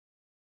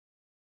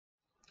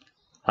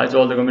Hi to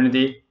all the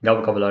community,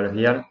 Gabo Cavallaro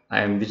here.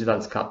 I am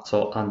digital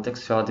sculptor and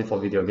texture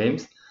for video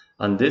games,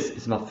 and this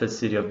is my first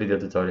series of video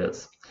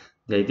tutorials.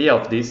 The idea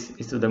of this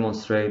is to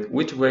demonstrate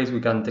which ways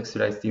we can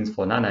texturize things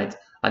for Nanite,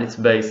 and it's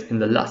based in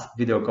the last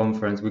video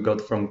conference we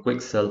got from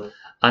Quixel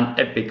and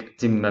Epic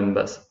team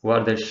members,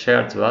 where they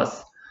shared to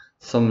us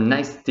some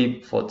nice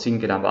tips for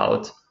thinking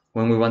about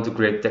when we want to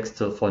create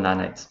texture for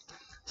Nanite.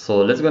 So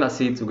let's gonna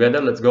see it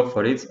together, let's go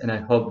for it, and I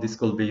hope this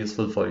could be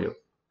useful for you.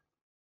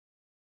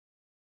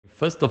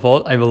 First of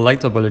all, I would like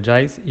to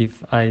apologize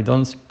if I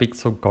don't speak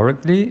so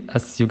correctly.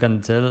 As you can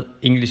tell,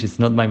 English is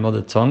not my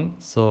mother tongue,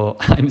 so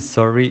I'm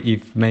sorry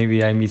if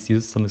maybe I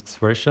misuse some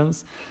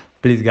expressions.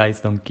 Please,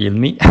 guys, don't kill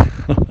me.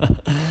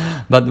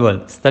 But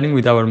well, starting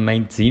with our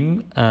main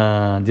team, the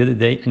other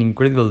day an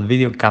incredible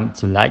video came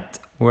to light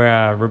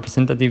where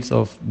representatives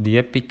of the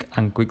Epic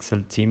and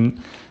Quixel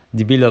team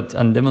developed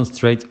and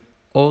demonstrate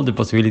all the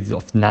possibilities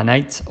of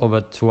Nanite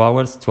over 2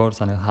 hours, 2 hours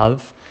and a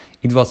half.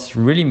 It was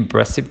really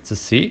impressive to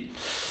see.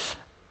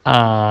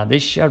 They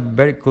share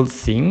very cool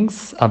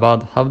things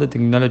about how the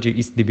technology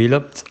is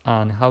developed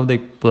and how they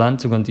plan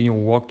to continue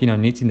working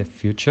on it in the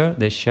future.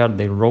 They share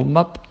their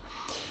roadmap,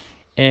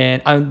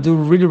 and I do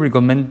really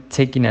recommend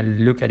taking a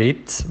look at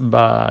it.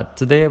 But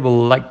today I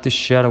would like to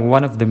share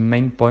one of the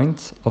main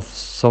points of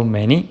so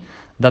many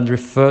that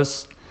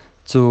refers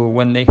to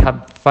when they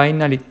have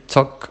finally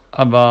talked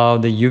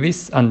about the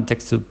UVs and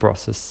texture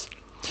process.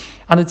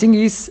 And the thing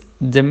is,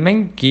 the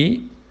main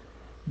key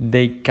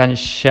they can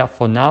share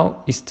for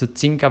now is to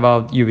think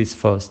about UVs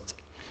first.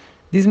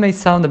 This may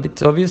sound a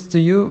bit obvious to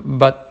you,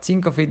 but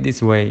think of it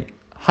this way.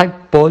 High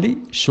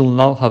poly should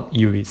now have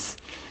UVs.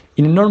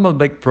 In a normal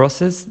bake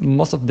process,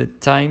 most of the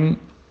time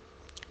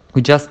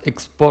we just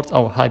export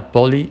our high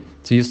poly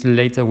to use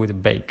later with the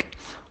bake.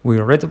 We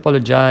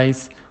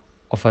retopologize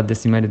of a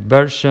decimated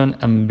version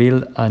and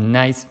build a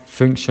nice,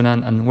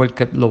 functional and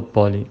well-kept low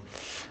poly.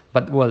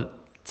 But well,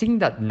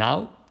 think that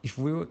now, if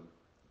we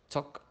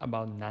talk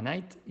about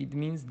Nanite, it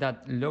means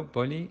that low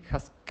poly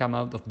has come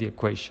out of the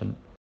equation.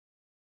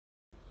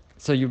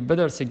 So you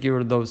better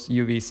secure those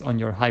UVs on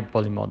your high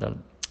poly model.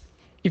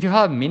 If you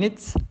have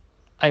minutes,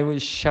 I will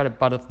share a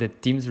part of the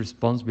team's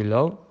response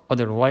below.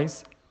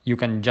 Otherwise, you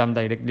can jump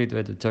directly to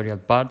the tutorial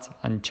part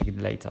and check it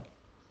later.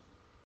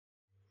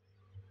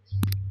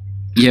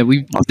 Yeah,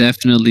 we've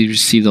definitely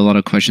received a lot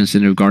of questions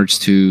in regards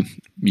to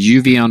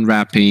UV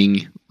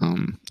unwrapping,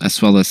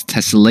 as well as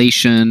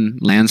tessellation,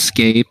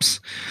 landscapes.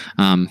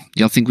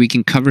 Y'all think we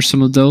can cover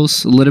some of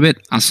those a little bit?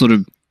 I'm sort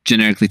of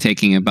generically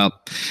taking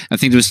about, I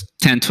think there's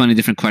 10, 20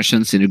 different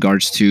questions in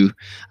regards to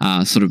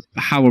sort of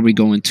how are we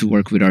going to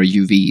work with our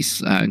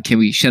UVs? Can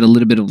we shed a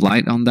little bit of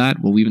light on that,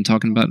 what we've been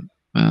talking about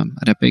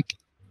at Epic?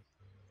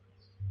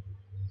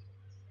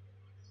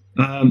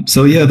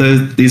 So yeah,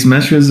 these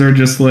meshes are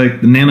just like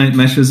the Nanite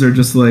meshes are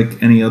just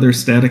like any other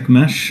static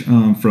mesh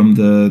from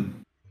the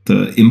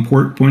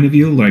import point of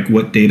view, like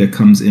what data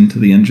comes into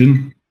the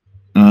engine.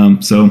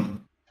 So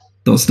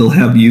they'll still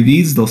have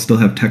UVs, they'll still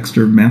have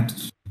texture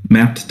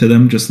mapped to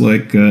them, just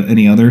like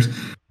any others.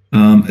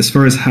 As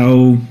far as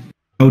how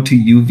to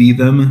UV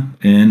them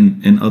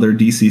in other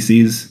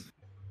DCCs,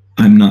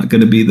 I'm not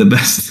going to be the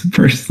best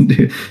person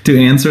to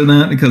answer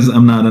that because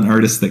I'm not an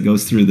artist that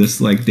goes through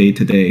this like day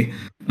to day.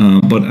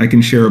 But I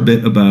can share a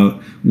bit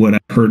about what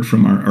I've heard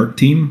from our art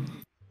team,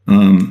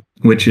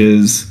 which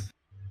is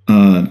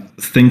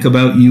think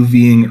about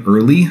UVing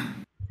early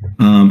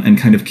and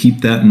kind of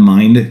keep that in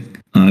mind.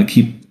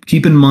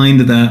 Keep in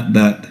mind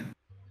that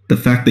the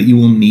fact that you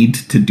will need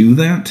to do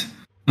that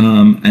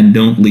and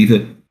don't leave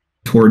it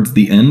towards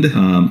the end.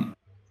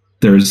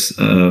 There's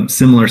a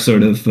similar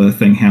sort of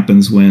thing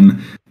happens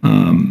when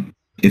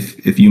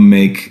if you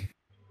make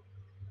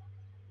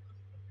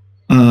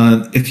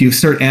if you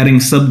start adding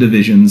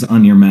subdivisions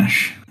on your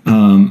mesh,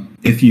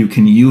 if you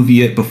can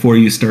UV it before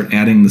you start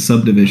adding the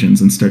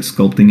subdivisions and start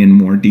sculpting in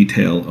more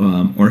detail,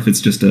 or if it's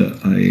just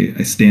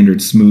a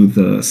standard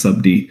smooth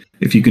sub-D,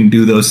 if you can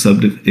do those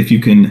if you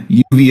can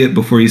UV it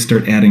before you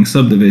start adding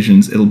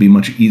subdivisions, it'll be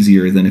much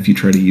easier than if you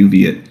try to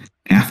UV it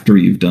after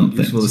you've done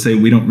things. Well, to say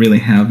we don't really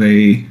have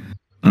a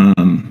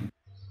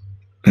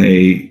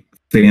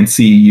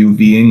fancy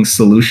UVing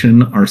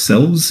solution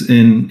ourselves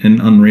in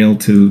Unreal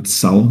to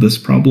solve this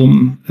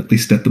problem, at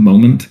least at the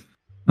moment.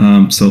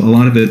 So a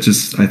lot of it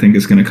just, I think,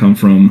 is going to come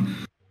from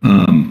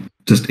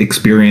just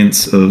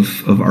experience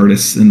of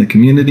artists in the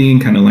community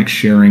and kind of like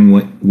sharing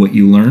what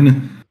you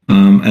learn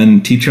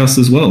and teach us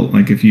as well.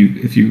 Like if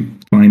you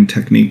find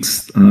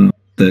techniques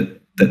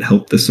that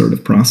help this sort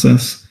of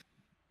process,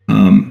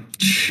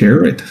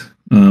 share it.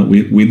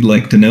 We'd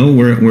like to know.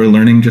 We're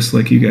learning just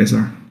like you guys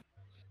are.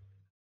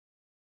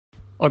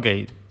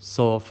 Okay,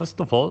 so first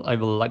of all, I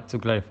would like to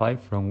clarify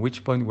from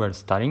which point we're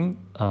starting.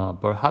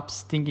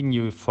 Perhaps thinking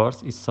UV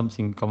first is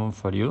something common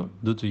for you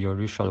due to your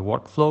usual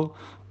workflow,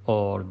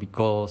 or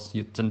because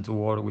you tend to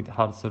work with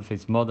hard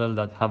surface models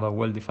that have a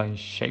well-defined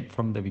shape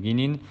from the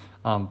beginning.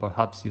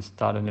 Perhaps you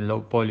start on a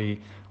low poly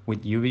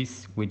with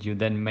UVs, which you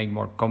then make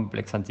more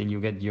complex until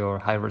you get your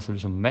high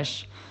resolution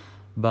mesh.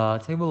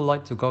 But I would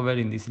like to cover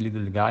in this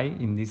little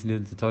guide, in this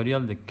little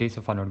tutorial, the case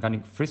of an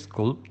organic free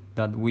sculpt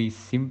that we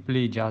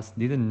simply just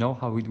didn't know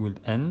how it would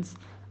end,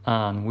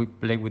 and we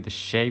played with the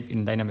shape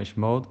in Dynamesh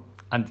mode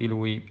until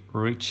we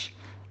reach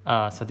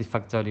a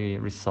satisfactory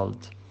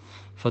result.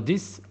 For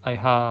this, I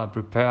have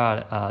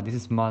prepared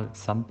this small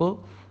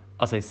example.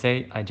 As I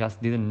say, I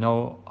just didn't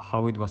know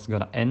how it was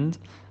gonna end.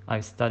 I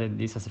started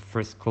this as a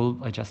free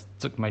sculpt. I just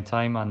took my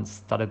time and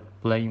started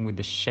playing with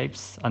the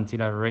shapes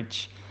until I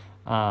reached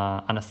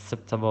an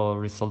acceptable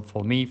result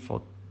for me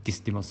for this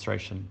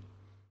demonstration.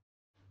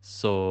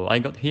 So I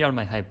got here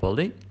my high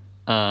poly,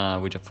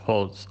 which of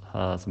course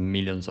has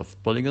millions of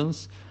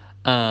polygons,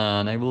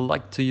 and I would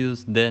like to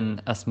use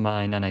then as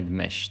my Nanite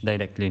mesh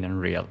directly in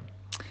Unreal.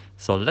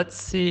 So let's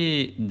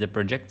see the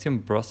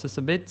projection process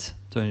a bit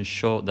to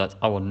ensure that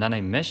our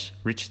Nanite mesh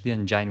reaches the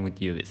engine with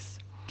UVs.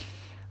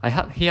 I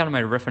have here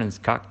my reference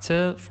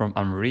character from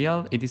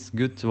Unreal. It is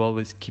good to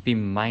always keep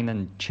in mind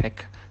and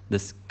check the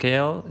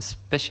scale,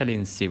 especially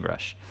in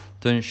ZBrush,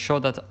 to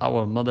ensure that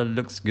our model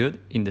looks good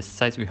in the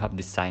size we have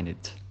designed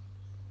it.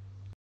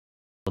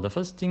 So the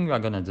first thing we are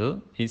gonna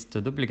do is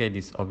to duplicate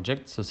this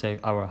object to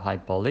save our high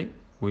poly,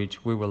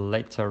 which we will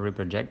later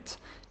reproject,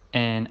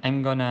 and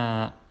I'm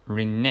gonna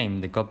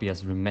rename the copy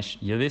as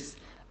remesh UVs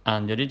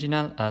and the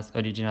original as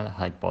original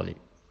high poly.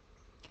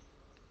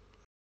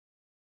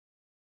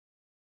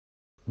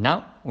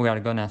 Now we are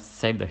gonna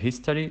save the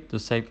history to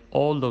save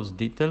all those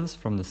details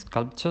from the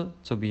sculpture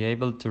to be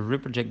able to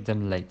reproject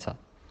them later.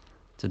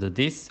 To do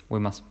this, we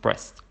must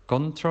press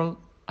Ctrl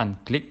and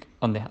click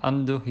on the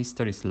undo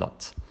history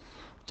slot.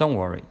 Don't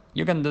worry,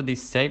 you can do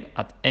this save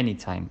at any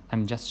time.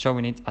 I'm just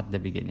showing it at the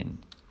beginning.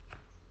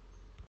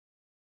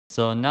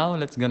 So now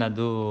let's gonna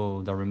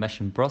do the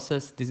remeshing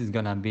process. This is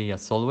gonna be,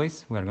 as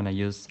always, we're gonna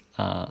use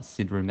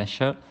seed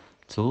remesher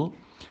tool.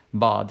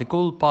 But the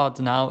cool part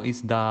now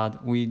is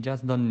that we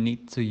just don't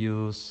need to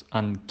use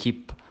and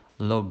keep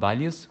low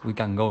values. We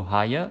can go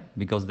higher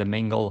because the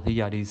main goal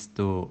here is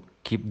to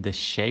keep the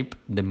shape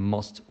the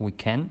most we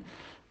can.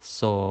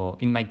 So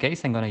in my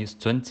case, I'm gonna use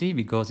 20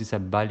 because it's a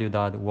value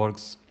that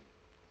works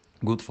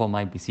good for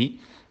my PC,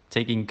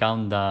 taking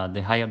count that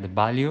the higher the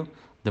value,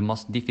 the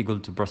most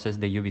difficult to process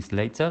the UVs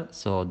later.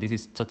 So this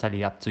is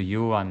totally up to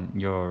you and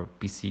your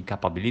PC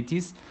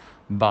capabilities.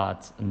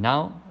 But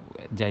now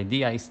the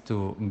idea is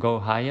to go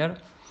higher,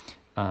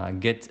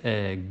 get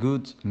a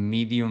good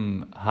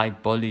medium high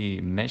poly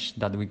mesh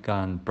that we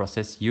can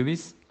process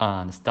UVs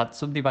and start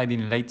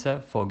subdividing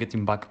later for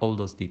getting back all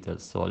those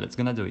details. So let's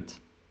gonna do it.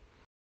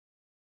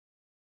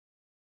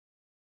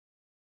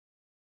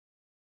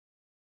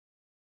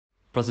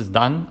 Process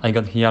done. I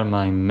got here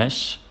my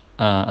mesh.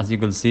 As you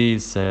can see,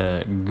 it's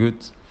a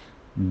good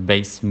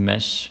base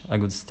mesh, a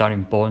good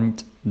starting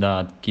point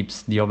that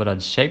keeps the overall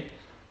shape.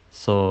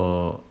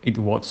 So it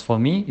works for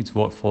me. It's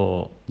worked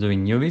for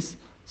doing UVs.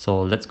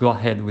 So let's go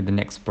ahead with the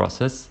next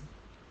process,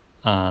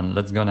 and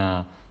let's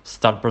gonna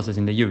start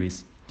processing the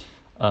UVs.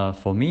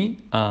 For me,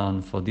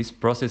 and for this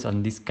process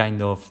and this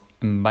kind of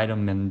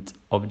environment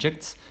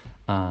objects,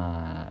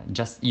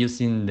 just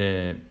using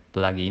the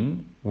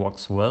plugin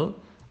works well.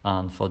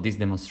 And for these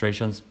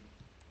demonstrations,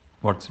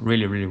 works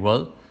really, really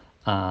well.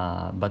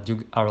 But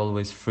you are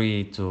always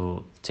free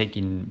to take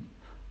in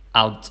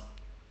out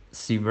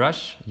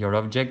ZBrush, your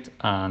object,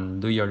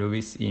 and do your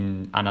UVs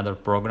in another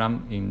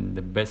program, in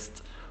the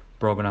best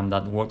program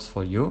that works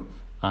for you,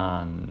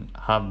 and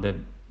have the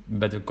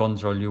better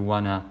control you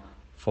wanna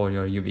for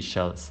your UV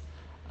shells.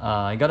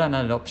 I got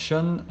another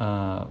option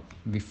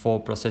before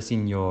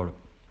processing your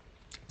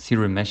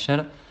zero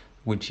measure,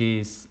 which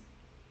is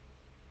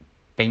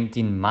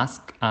painting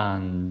mask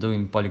and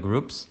doing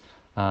polygroups.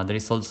 There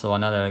is also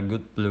another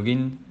good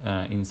plugin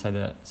inside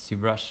the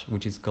ZBrush,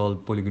 which is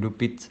called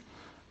Polygroup It.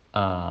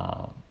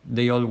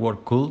 They all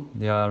work cool.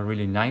 They are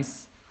really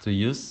nice to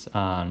use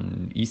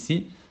and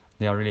easy.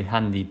 They are really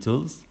handy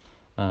tools.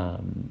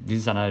 This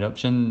is another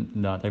option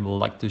that I would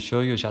like to show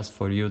you, just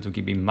for you to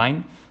keep in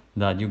mind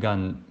that you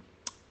can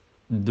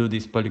do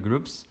these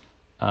polygroups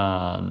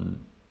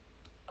and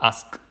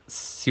ask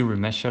Siri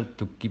Measure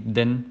to keep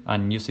them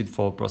and use it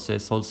for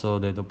process also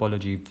the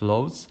topology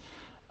flows.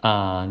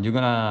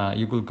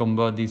 You could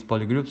convert these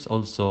polygroups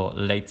also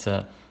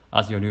later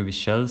as your UV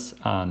shells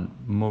and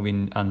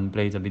moving and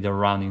play it a bit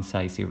around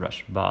inside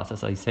ZBrush. But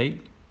as I say,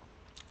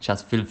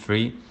 just feel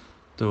free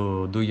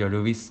to do your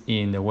UVs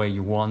in the way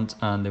you want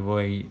and the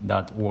way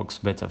that works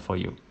better for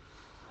you.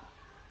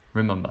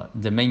 Remember,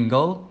 the main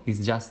goal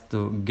is just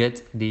to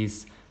get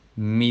this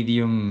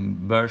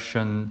medium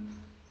version,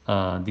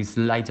 this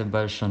lighter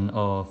version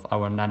of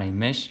our Nanite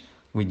mesh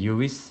with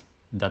UVs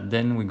that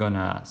then we're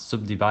gonna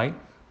subdivide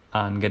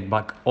and get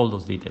back all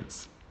those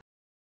details.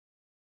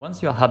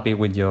 Once you're happy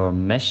with your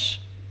mesh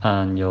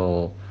and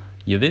your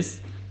UVs,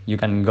 you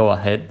can go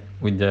ahead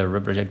with the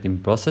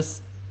reprojecting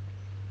process.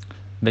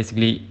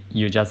 Basically,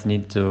 you just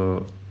need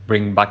to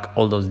bring back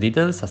all those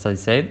details, as I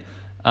said,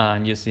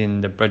 and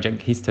using the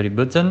project history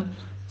button.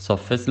 So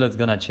first, let's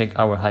gonna check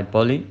our high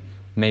poly.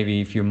 Maybe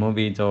if you move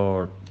it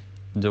or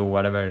do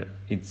whatever.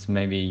 It's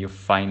maybe you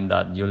find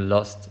that you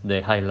lost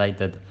the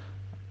highlighted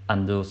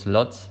undo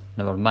slots.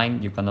 Never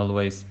mind, you can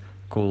always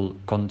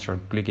control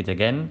click it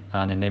again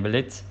and enable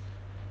it.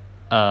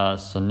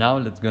 So now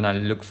let's gonna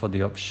look for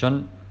the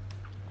option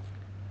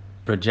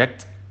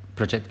project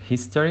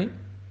history,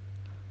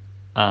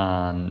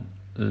 and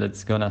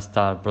let's gonna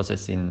start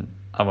processing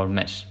our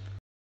mesh.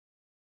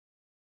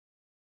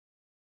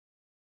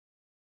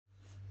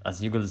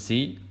 As you can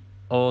see,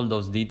 all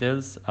those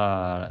details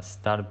are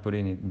start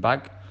putting it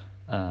back.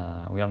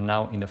 We are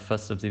now in the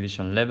first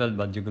subdivision level,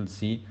 but you can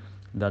see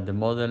that the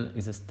model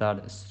is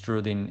start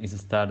extruding, is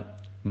start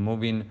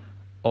moving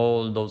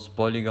all those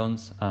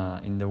polygons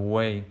in the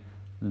way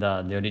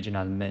that the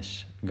original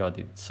mesh got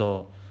it.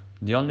 So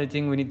the only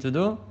thing we need to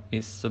do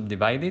is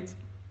subdivide it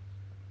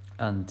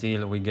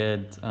until we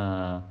get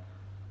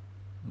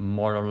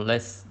more or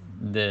less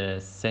the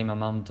same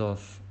amount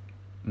of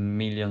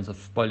millions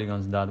of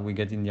polygons that we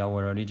get in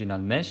our original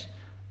mesh,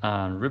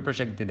 and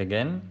reproject it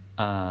again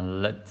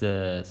and let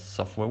the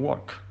software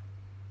work.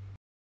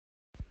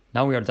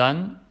 Now we are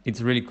done.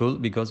 It's really cool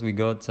because we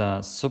got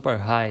a super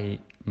high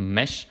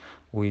mesh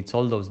with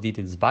all those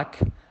details back.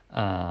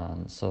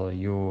 So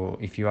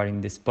if you are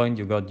in this point,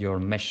 you got your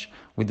mesh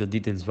with the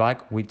details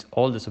back with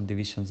all the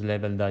subdivisions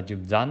level that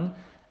you've done.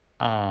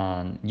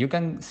 And you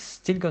can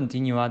still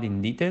continue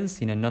adding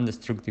details in a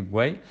non-destructive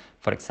way.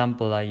 For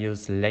example, I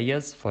use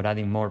layers for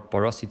adding more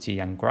porosity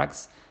and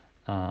cracks,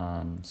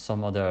 and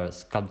some other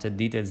sculpted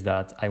details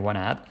that I want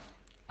to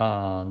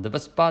add. The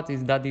best part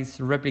is that it's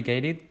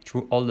replicated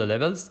through all the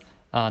levels,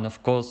 and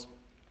of course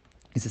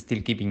it's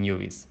still keeping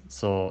UVs,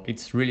 so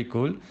it's really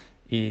cool.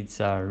 It's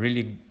a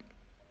really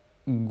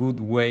good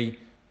way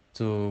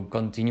to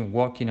continue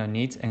working on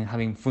it and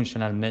having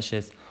functional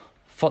meshes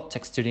for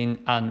texturing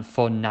and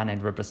for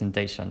Nanite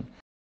representation.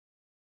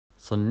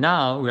 So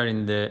now we are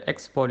in the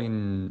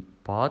exporting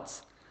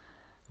part.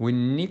 We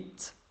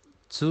need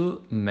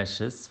two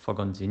meshes for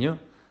continue.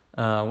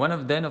 One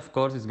of them, of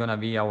course, is gonna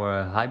be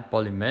our high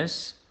poly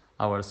mesh,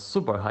 our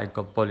super high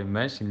poly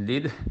mesh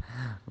indeed,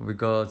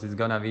 because it's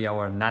gonna be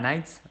our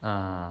Nanite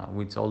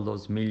with all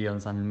those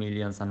millions and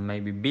millions and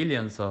maybe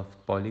billions of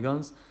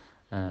polygons,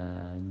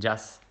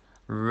 just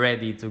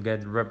ready to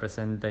get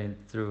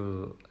represented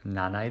through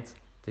Nanite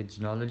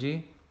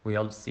technology. We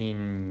all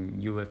seen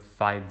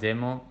UE5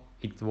 demo.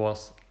 It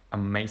was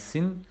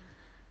amazing.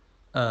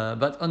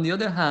 But on the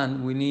other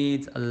hand, we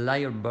need a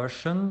layer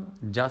version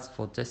just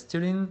for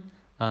texturing.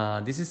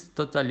 This is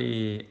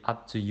totally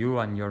up to you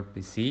and your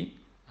PC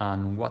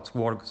and what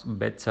works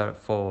better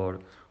for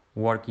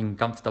working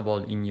comfortable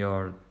in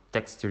your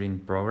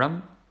texturing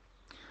program.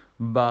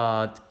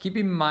 But keep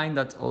in mind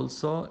that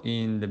also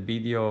in the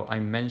video I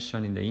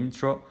mentioned in the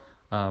intro,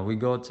 we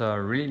got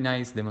a really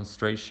nice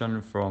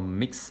demonstration from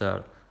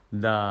Mixer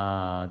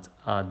that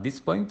at this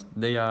point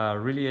they are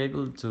really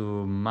able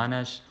to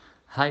manage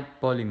high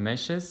poly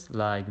meshes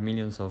like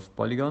millions of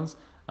polygons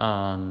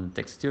and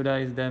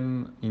texturize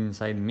them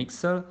inside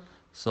Mixer.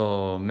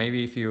 So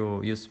maybe if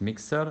you use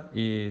Mixer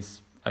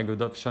is a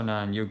good option,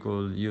 and you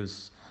could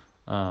use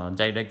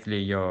directly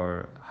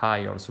your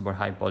high or super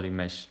high poly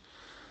mesh.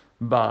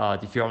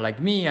 But if you're like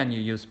me and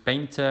you use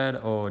Painter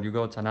or you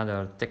got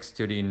another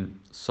texturing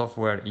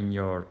software in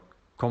your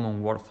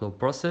common workflow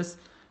process,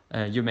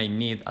 you may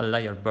need a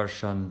layer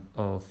version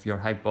of your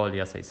high poly,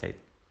 as I said.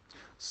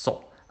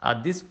 So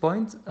at this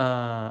point,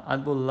 I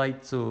would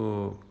like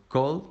to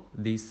call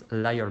this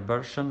layer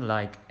version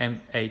like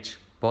MH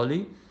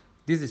Poly.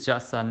 This is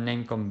just a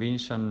name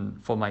convention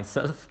for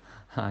myself.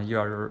 You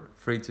are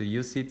free to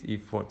use it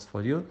if it works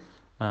for you.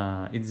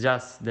 It's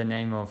just the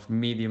name of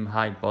medium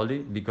high poly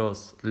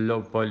because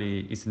low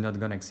poly is not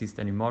going to exist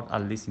anymore,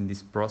 at least in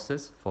this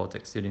process for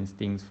texturing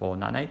things for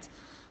Nanite.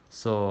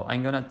 So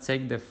I'm going to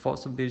take the 4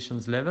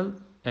 subdivisions level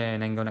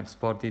and I'm going to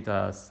export it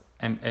as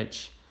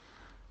mh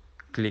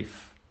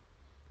cliff.fbx.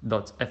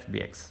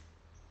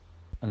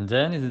 And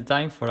then it's the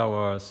time for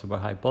our super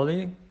high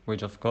poly,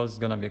 which of course is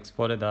going to be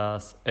exported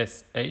as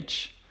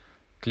sh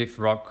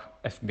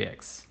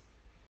cliffrock.fbx.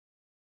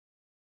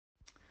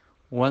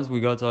 Once we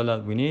got all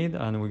that we need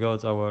and we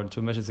got our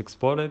two meshes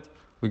exported,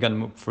 we can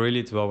move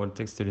freely to our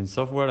texturing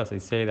software. As I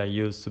said, I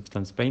use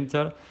Substance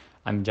Painter.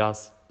 I'm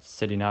just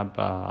setting up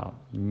a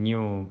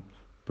new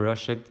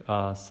project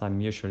as I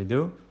usually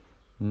do.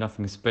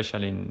 Nothing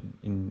special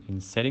in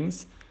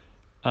settings.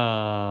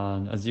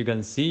 As you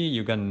can see,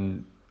 you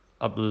can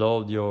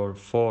upload your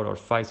 4 or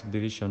 5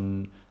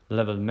 subdivision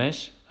level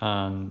mesh,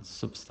 and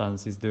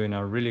Substance is doing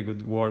a really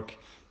good work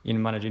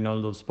in managing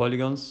all those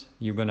polygons.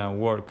 You're gonna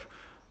work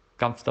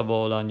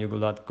comfortable and you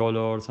could add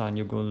colors and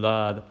you could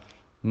add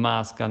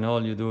mask and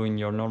all you do in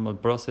your normal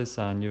process,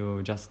 and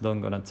you just don't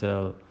gonna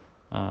tell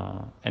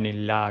any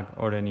lag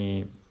or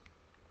any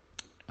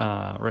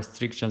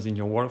restrictions in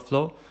your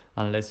workflow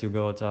unless you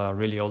got a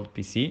really old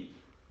PC.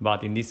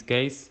 But in this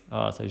case,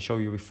 as I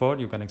showed you before,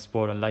 you can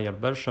export a layer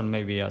version,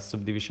 maybe a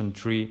subdivision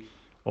 3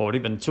 or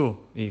even 2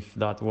 if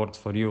that works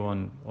for you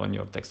on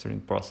your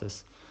texturing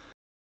process.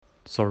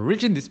 So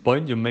reaching this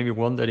point, you may be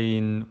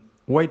wondering,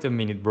 wait a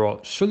minute, bro,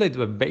 should I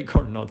do a bake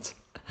or not?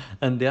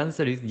 And the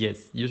answer is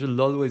yes. You should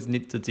always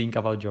need to think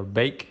about your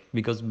bake,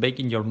 because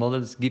baking your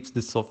models gives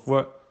the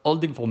software all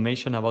the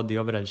information about the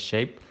overall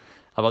shape,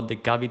 about the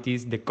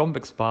cavities, the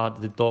convex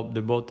part, the top,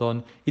 the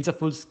bottom. It's a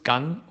full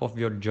scan of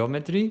your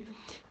geometry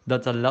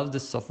that allows the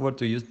software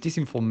to use this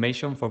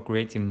information for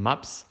creating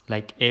maps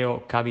like AO,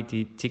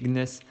 cavity,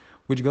 thickness,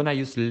 which we're gonna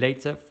use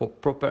later for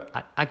proper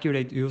and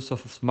accurate use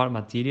of smart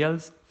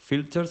materials,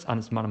 filters,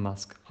 and smart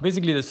masks.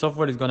 Basically, the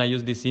software is gonna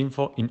use this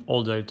info in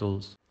all their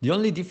tools. The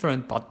only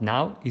different part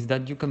now is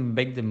that you can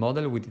bake the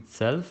model with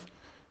itself.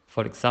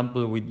 For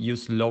example, we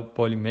use low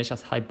poly mesh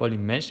as high poly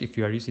mesh if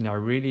you are using a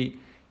really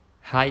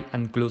high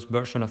and close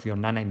version of your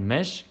Nanite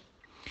mesh.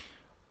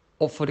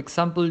 Or for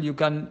example, you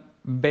can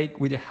bake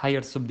with a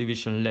higher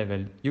subdivision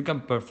level. You can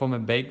perform a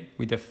bake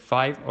with a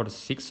 5 or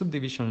 6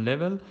 subdivision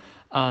level,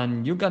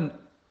 and you can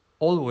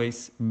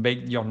always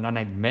bake your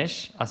Nanite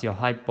mesh as your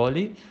high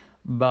poly,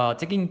 but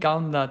taking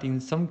count that in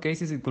some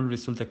cases it could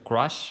result a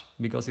crash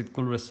because it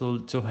could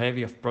result too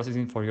heavy of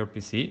processing for your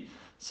PC.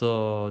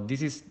 So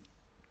this is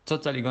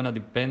totally gonna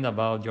depend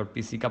about your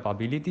PC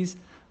capabilities,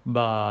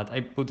 but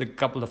I put a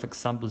couple of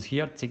examples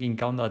here, taking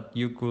count that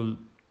you could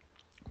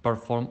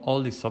perform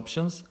all these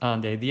options,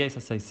 and the idea is,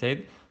 as I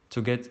said,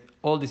 to get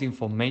all this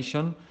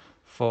information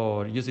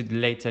for use it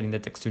later in the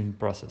texturing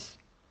process.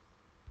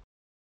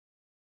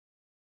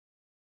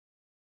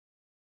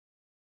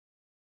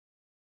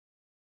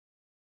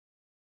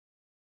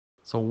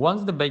 So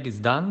once the bake is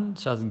done,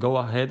 just go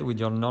ahead with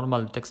your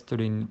normal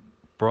texturing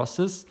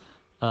process.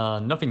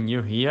 Nothing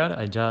new here.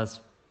 I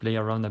just play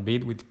around a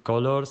bit with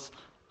colors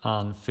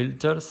and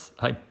filters.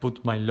 I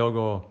put my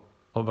logo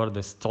over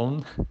the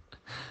stone.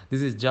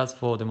 This is just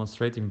for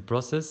demonstrating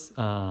process,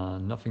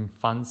 nothing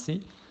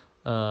fancy.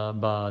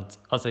 But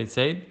as I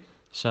said,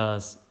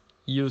 just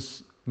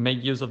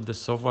make use of the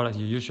software as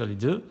you usually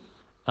do.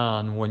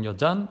 And when you're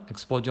done,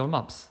 export your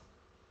maps.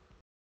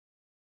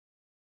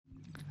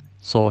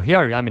 So here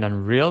I am in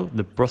Unreal.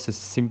 The process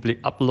is simply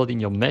uploading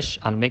your mesh,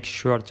 and make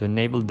sure to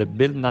enable the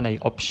build Nanite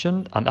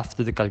option. And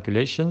after the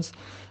calculations,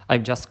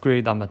 I've just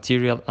created a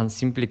material and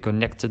simply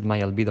connected my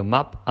albedo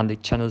map and the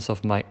channels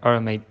of my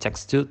RMA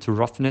texture to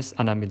roughness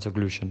and ambient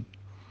occlusion.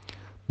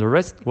 The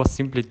rest was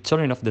simply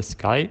turning off the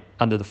sky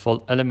and the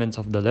default elements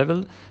of the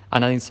level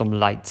and adding some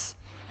lights.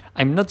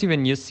 I'm not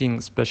even using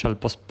special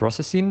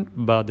post-processing,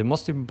 but the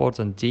most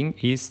important thing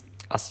is,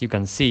 as you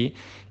can see,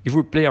 if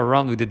we play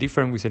around with the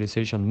different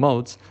visualization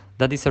modes,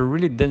 that is a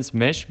really dense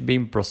mesh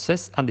being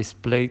processed and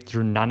displayed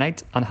through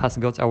Nanite and has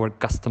got our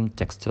custom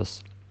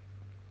textures.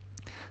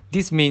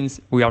 This means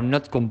we are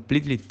not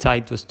completely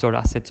tied to store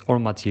assets or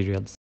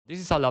materials. This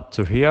is all up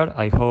to here.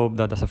 I hope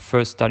that as a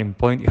first starting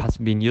point it has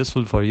been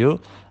useful for you,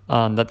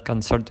 and that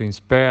can start to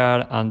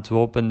inspire and to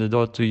open the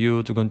door to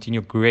you to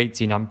continue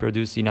creating and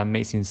producing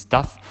amazing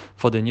stuff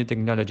for the new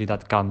technology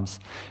that comes.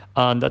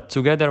 And that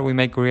together we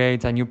may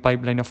create a new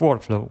pipeline of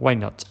workflow. Why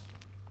not?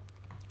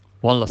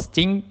 One last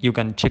thing, you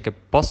can check a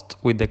post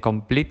with the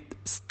complete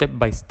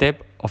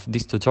step-by-step of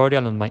this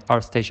tutorial on my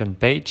ArtStation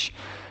page.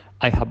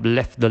 I have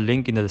left the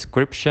link in the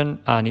description,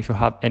 and if you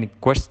have any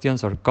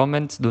questions or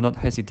comments, do not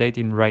hesitate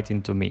in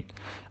writing to me.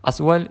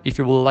 As well, if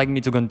you would like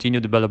me to continue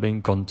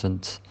developing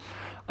content.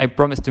 I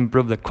promise to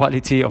improve the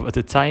quality over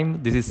the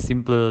time. This is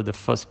simply the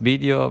first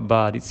video,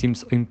 but it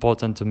seems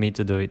important to me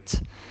to do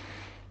it.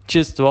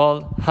 Cheers to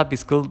all, happy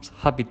sculpts,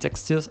 happy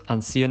textures,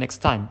 and see you next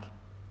time.